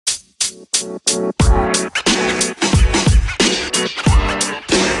Good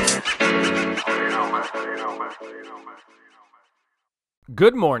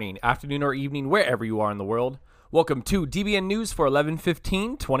morning, afternoon, or evening, wherever you are in the world. Welcome to DBN News for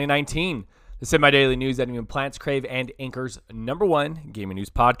 11/15/2019, the semi-daily news that even plants crave and Anchor's #1 gaming news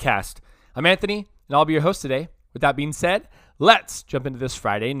podcast. I'm Anthony, and I'll be your host today. With that being said, let's jump into this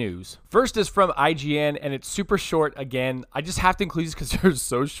Friday news. First is from IGN, and it's super short again. I just have to include these because they're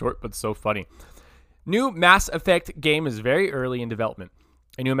so short but so funny. New Mass Effect game is very early in development.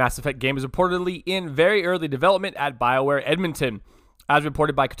 A new Mass Effect game is reportedly in very early development at BioWare Edmonton. As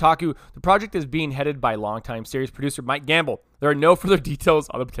reported by Kotaku, the project is being headed by longtime series producer Mike Gamble. There are no further details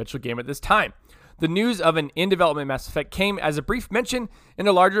on the potential game at this time. The news of an in-development Mass Effect came as a brief mention in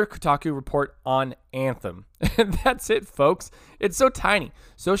a larger Kotaku report on Anthem. And that's it, folks. It's so tiny,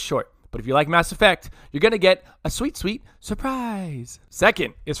 so short. But if you like Mass Effect, you're going to get a sweet, sweet surprise.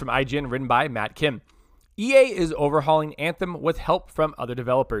 Second is from IGN, written by Matt Kim. EA is overhauling Anthem with help from other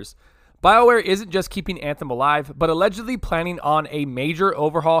developers. BioWare isn't just keeping Anthem alive, but allegedly planning on a major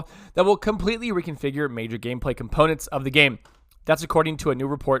overhaul that will completely reconfigure major gameplay components of the game. That's according to a new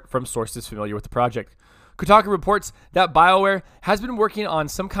report from sources familiar with the project. Kotaku reports that BioWare has been working on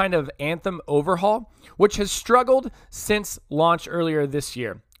some kind of Anthem overhaul, which has struggled since launch earlier this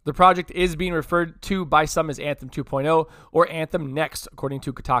year. The project is being referred to by some as Anthem 2.0 or Anthem Next, according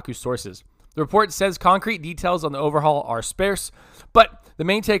to Kotaku sources. The report says concrete details on the overhaul are sparse, but the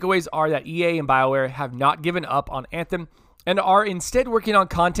main takeaways are that EA and BioWare have not given up on Anthem and are instead working on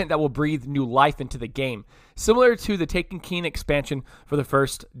content that will breathe new life into the game, similar to the Taken King expansion for the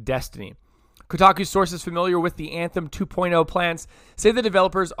first Destiny. Kotaku sources familiar with the Anthem 2.0 plans say the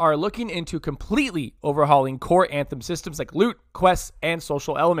developers are looking into completely overhauling core Anthem systems like loot, quests, and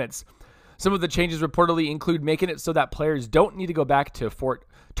social elements. Some of the changes reportedly include making it so that players don't need to go back to Fort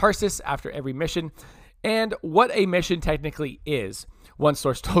Tarsis after every mission, and what a mission technically is. One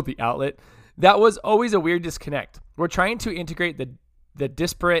source told the outlet, "That was always a weird disconnect. We're trying to integrate the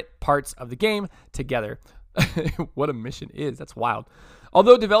disparate parts of the game together." What a mission is. That's wild.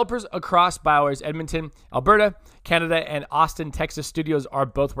 Although developers across BioWare's Edmonton, Alberta, Canada, and Austin, Texas studios are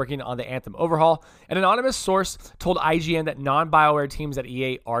both working on the Anthem overhaul, an anonymous source told IGN that non-BioWare teams at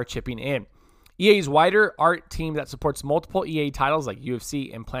EA are chipping in. EA's wider art team that supports multiple EA titles like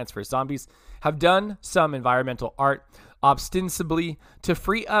UFC and Plants vs. Zombies have done some environmental art ostensibly to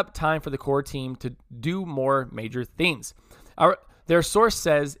free up time for the core team to do more major things. Their source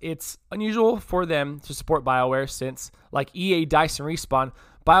says it's unusual for them to support BioWare since, like EA, DICE, and Respawn,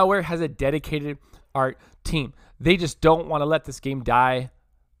 BioWare has a dedicated art team. They just don't want to let this game die,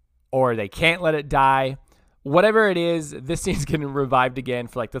 or they can't let it die. Whatever it is, this thing's getting revived again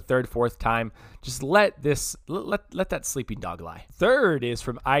for like the third, fourth time. Just let that sleeping dog lie. Third is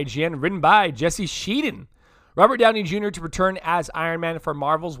from IGN, written by Jesse Sheeden. Robert Downey Jr. to return as Iron Man for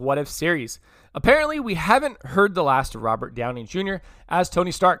Marvel's What If series. Apparently, we haven't heard the last of Robert Downey Jr. as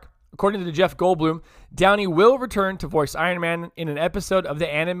Tony Stark. According to Jeff Goldblum, Downey will return to voice Iron Man in an episode of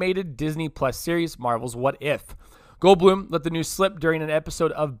the animated Disney Plus series Marvel's What If. Goldblum let the news slip during an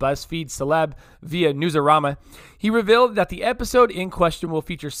episode of BuzzFeed Celeb via Newsarama. He revealed that the episode in question will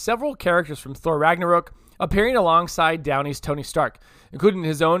feature several characters from Thor Ragnarok appearing alongside Downey's Tony Stark, including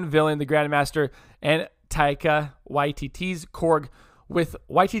his own villain, the Grandmaster, and Taika Waititi's Korg, with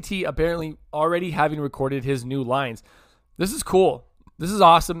Waititi apparently already having recorded his new lines. This is cool. This is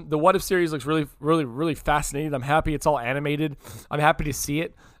awesome. The What If series looks really, really, really fascinating. I'm happy it's all animated. I'm happy to see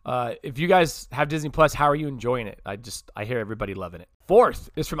it. If you guys have Disney Plus, how are you enjoying it? I hear everybody loving it. Fourth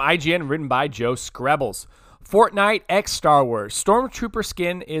is from IGN, written by Joe Screbbles. Fortnite x Star Wars Stormtrooper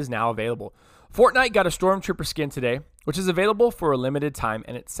skin is now available. Fortnite got a Stormtrooper skin today, which is available for a limited time,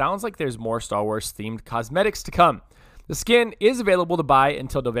 and it sounds like there's more Star Wars themed cosmetics to come. The skin is available to buy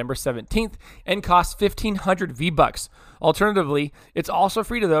until November 17th and costs 1,500 V-Bucks. Alternatively, it's also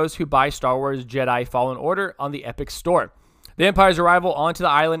free to those who buy Star Wars Jedi Fallen Order on the Epic Store. The Empire's arrival onto the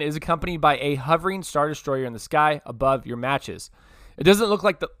island is accompanied by a hovering Star Destroyer in the sky above your matches. It doesn't look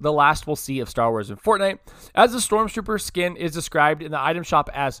like the last we'll see of Star Wars in Fortnite, as the Stormtrooper skin is described in the item shop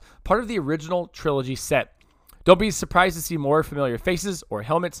as part of the original trilogy set. Don't be surprised to see more familiar faces or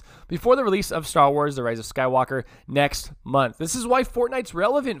helmets before the release of Star Wars The Rise of Skywalker next month. This is why Fortnite's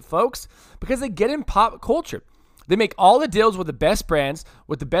relevant, folks, because they get in pop culture. They make all the deals with the best brands,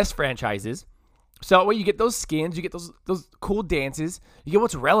 with the best franchises. So that way you get those skins, you get those cool dances, you get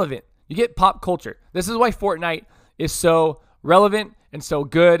what's relevant. You get pop culture. This is why Fortnite is so relevant and so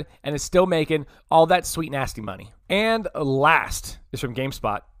good and is still making all that sweet, nasty money. And last is from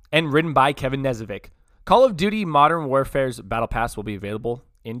GameSpot and written by Kevin Nezovic. Call of Duty Modern Warfare's Battle Pass will be available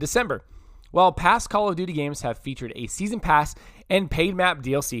in December. While past Call of Duty games have featured a season pass and paid map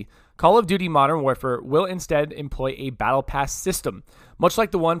DLC, Call of Duty Modern Warfare will instead employ a battle pass system, much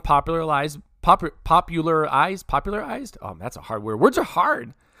like the one popularized. Oh, that's a hard word. Words are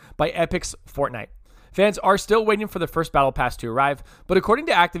hard. By Epic's Fortnite. Fans are still waiting for the first battle pass to arrive, but according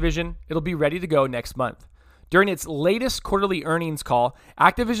to Activision, it'll be ready to go next month. During its latest quarterly earnings call,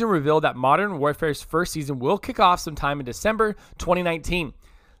 Activision revealed that Modern Warfare's first season will kick off sometime in December 2019.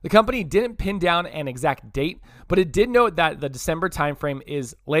 The company didn't pin down an exact date, but it did note that the December timeframe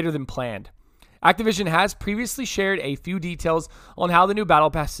is later than planned. Activision has previously shared a few details on how the new Battle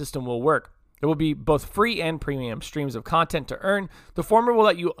Pass system will work. There will be both free and premium streams of content to earn. The former will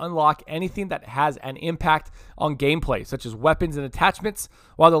let you unlock anything that has an impact on gameplay, such as weapons and attachments,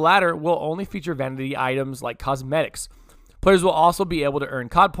 while the latter will only feature vanity items like cosmetics. Players will also be able to earn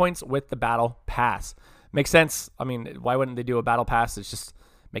COD points with the Battle Pass. Makes sense. I mean, why wouldn't they do a Battle Pass? It's just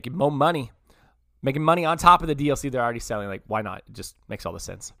making more money. Making money on top of the DLC they're already selling. Like, why not? It just makes all the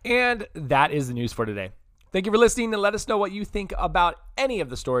sense. And that is the news for today. Thank you for listening, and let us know what you think about any of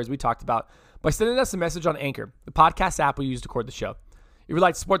the stories we talked about by sending us a message on Anchor, the podcast app we use to record the show. If you'd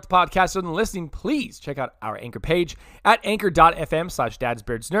like to support the podcast other than listening, please check out our Anchor page at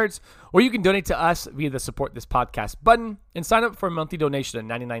anchor.fm/dadsbeardsnerds, or you can donate to us via the Support This Podcast button and sign up for a monthly donation of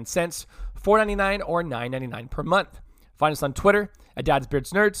 99 cents, $4.99, or $9.99 per month. Find us on Twitter at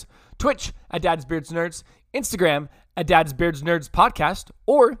dadsbeardsnerds, Twitch at dadsbeardsnerds, Instagram at dadsbeardsnerdspodcast,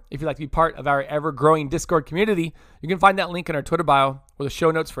 or if you'd like to be part of our ever-growing Discord community, you can find that link in our Twitter bio or the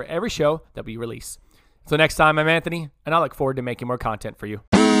show notes for every show that we release. Until next time, I'm Anthony, and I look forward to making more content for you.